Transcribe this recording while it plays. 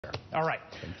All right.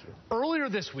 Earlier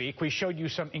this week, we showed you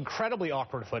some incredibly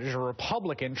awkward footage of a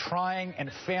Republican trying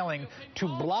and failing to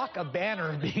block a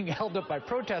banner being held up by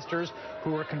protesters who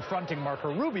were confronting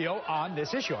Marco Rubio on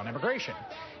this issue, on immigration.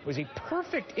 It was a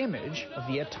perfect image of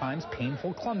the at times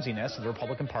painful clumsiness of the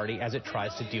Republican Party as it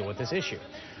tries to deal with this issue.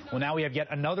 Well, now we have yet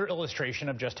another illustration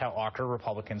of just how awkward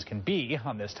Republicans can be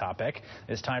on this topic.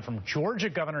 This time from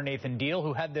Georgia Governor Nathan Deal,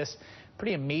 who had this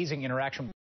pretty amazing interaction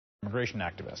with an immigration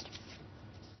activist.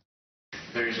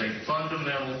 There's a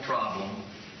fundamental problem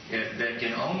that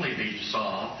can only be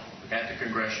solved at the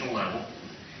congressional level,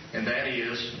 and that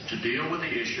is to deal with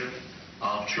the issue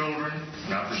of children,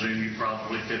 and I presume you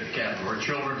probably fit the category,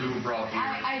 children who were brought here.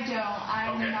 I don't.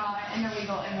 I'm not an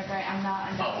illegal immigrant. I'm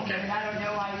not undocumented. Okay. I don't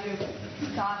know why you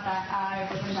thought that I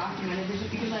was undocumented. Is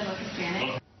it because I look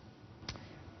Hispanic?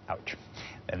 Ouch.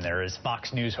 And there is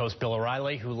Fox News host Bill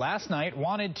O'Reilly, who last night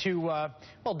wanted to,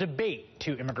 debate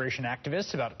two immigration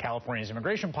activists about California's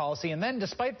immigration policy, and then,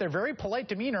 despite their very polite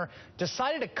demeanor,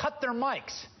 decided to cut their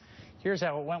mics. Here's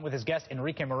how it went with his guest,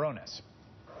 Enrique Morones.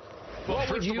 Well,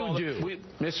 what would you do,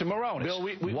 Mr. Morones?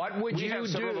 Bill, what would you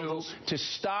do to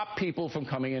stop people from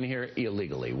coming in here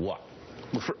illegally? What?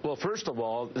 Well, first of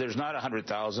all, there's not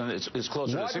 100,000. It's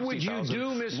closer to 60,000. What would you do,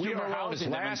 Mr. Morones?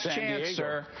 Last chance,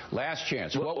 sir. Last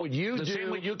chance. What would you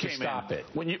do to stop it?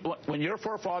 When your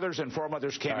forefathers and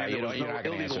foremothers came in, there was no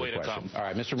illegal way to come. All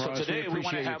right, Mr. Morones, so today we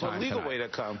want to have a legal way to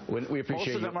come. We appreciate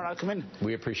Most of them are not coming.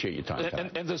 We appreciate your time.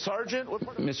 And the sergeant?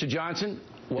 Mr. Johnson,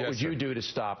 what would you do to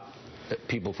stop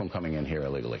people from coming in here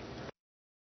illegally?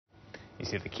 You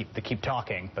see, they keep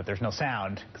talking, but there's no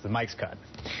sound because the mic's cut.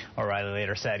 O'Reilly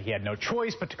later said he had no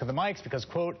choice but to cut the mics because,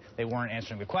 quote, they weren't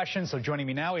answering the questions. So joining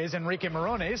me now is Enrique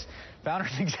Morones, founder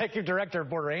and executive director of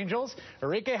Border Angels.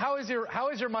 Enrique, how is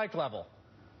your mic level?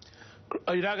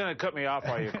 You're not going to cut me off,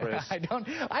 are you, Chris?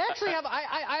 I actually have,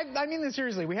 I mean this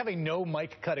seriously. We have a no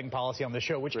mic cutting policy on the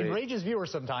show, which enrages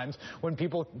viewers sometimes when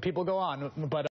people go on. But